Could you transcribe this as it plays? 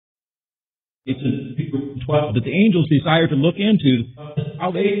It's in 12 that the angels desire to look into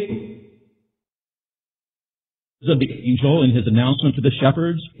how they of the angel in his announcement to the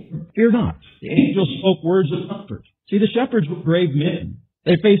shepherds, fear not. The angel spoke words of comfort. See, the shepherds were brave men.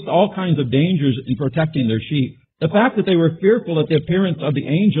 They faced all kinds of dangers in protecting their sheep. The fact that they were fearful at the appearance of the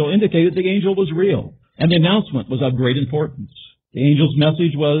angel indicated the angel was real, and the announcement was of great importance. The angel's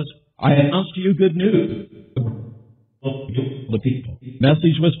message was, I announce to you good news. The people. The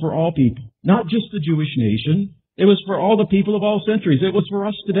message was for all people, not just the Jewish nation. It was for all the people of all centuries. It was for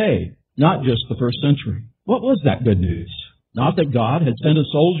us today, not just the first century. What was that good news? Not that God had sent a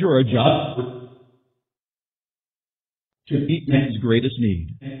soldier or a judge to meet man's greatest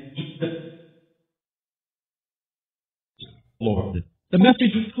need. Lord, the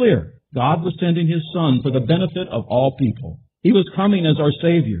message was clear. God was sending His Son for the benefit of all people. He was coming as our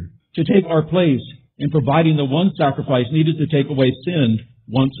Savior to take our place in providing the one sacrifice needed to take away sin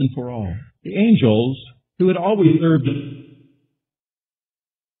once and for all. The angels, who had always served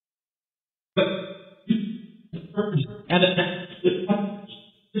and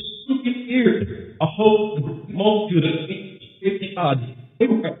a whole multitude of God, they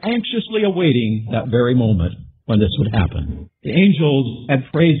were anxiously awaiting that very moment when this would happen. The angels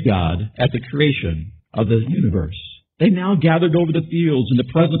had praised God at the creation of the universe. They now gathered over the fields in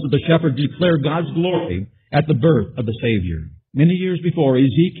the presence of the shepherd to declare God's glory at the birth of the Savior. Many years before,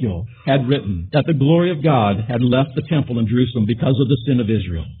 Ezekiel had written that the glory of God had left the temple in Jerusalem because of the sin of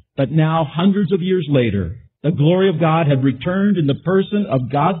Israel. But now, hundreds of years later, the glory of God had returned in the person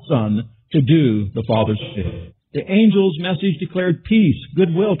of God's Son to do the Father's will. The angel's message declared peace,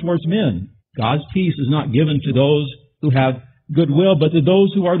 goodwill towards men. God's peace is not given to those who have goodwill, but to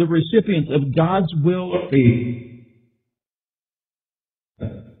those who are the recipients of God's will or peace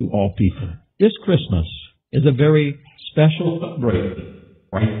to all people. This Christmas is a very special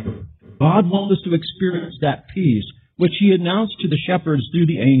celebration. God wants us to experience that peace which He announced to the shepherds through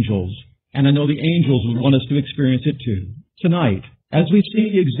the angels. And I know the angels would want us to experience it too. Tonight, as we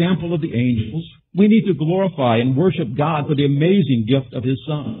see the example of the angels, we need to glorify and worship God for the amazing gift of His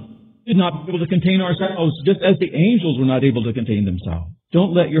Son. We did not be able to contain ourselves just as the angels were not able to contain themselves.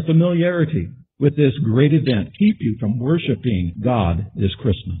 Don't let your familiarity with this great event keep you from worshiping God this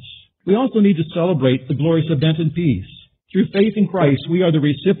Christmas. We also need to celebrate the glorious event in peace. Through faith in Christ, we are the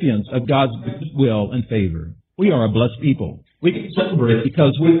recipients of God's will and favor. We are a blessed people. We can celebrate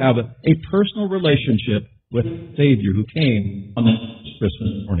because we have a personal relationship with the Savior who came on this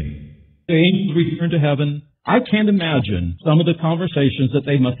Christmas morning. The angels returned to heaven. I can't imagine some of the conversations that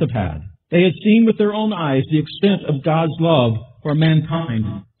they must have had. They had seen with their own eyes the extent of God's love for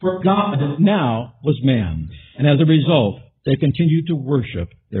mankind. For God now was man. And as a result, they continued to worship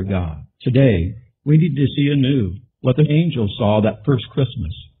their God. Today, we need to see anew what the angels saw that first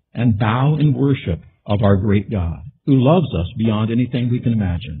Christmas and bow in worship of our great God, who loves us beyond anything we can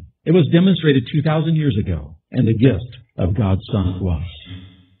imagine. It was demonstrated 2,000 years ago, and the gift of God's Son to us.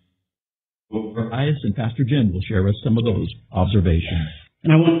 And Pastor Jen will share us some of those observations.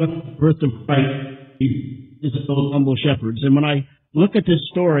 And I want to birth of Christ is those humble shepherds. And when I look at this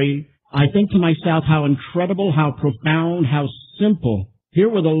story, I think to myself how incredible, how profound, how simple. Here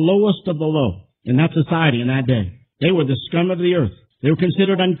were the lowest of the low in that society in that day. They were the scum of the earth. They were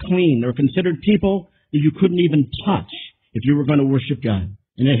considered unclean. They were considered people that you couldn't even touch if you were going to worship God.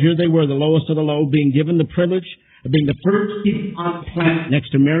 And yet here they were, the lowest of the low, being given the privilege of being the first people on the planet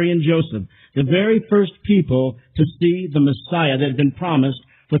next to Mary and Joseph, the very first people to see the Messiah that had been promised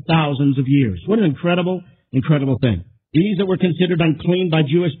for thousands of years. What an incredible, incredible thing. These that were considered unclean by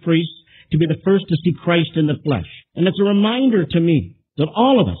Jewish priests to be the first to see Christ in the flesh. And it's a reminder to me that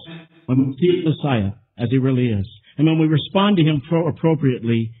all of us, when we see the Messiah as He really is, and when we respond to Him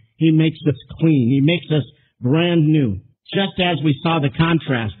appropriately, He makes us clean. He makes us brand new. Just as we saw the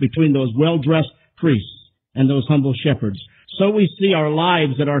contrast between those well-dressed priests and those humble shepherds, so we see our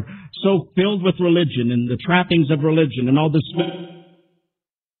lives that are so filled with religion and the trappings of religion and all this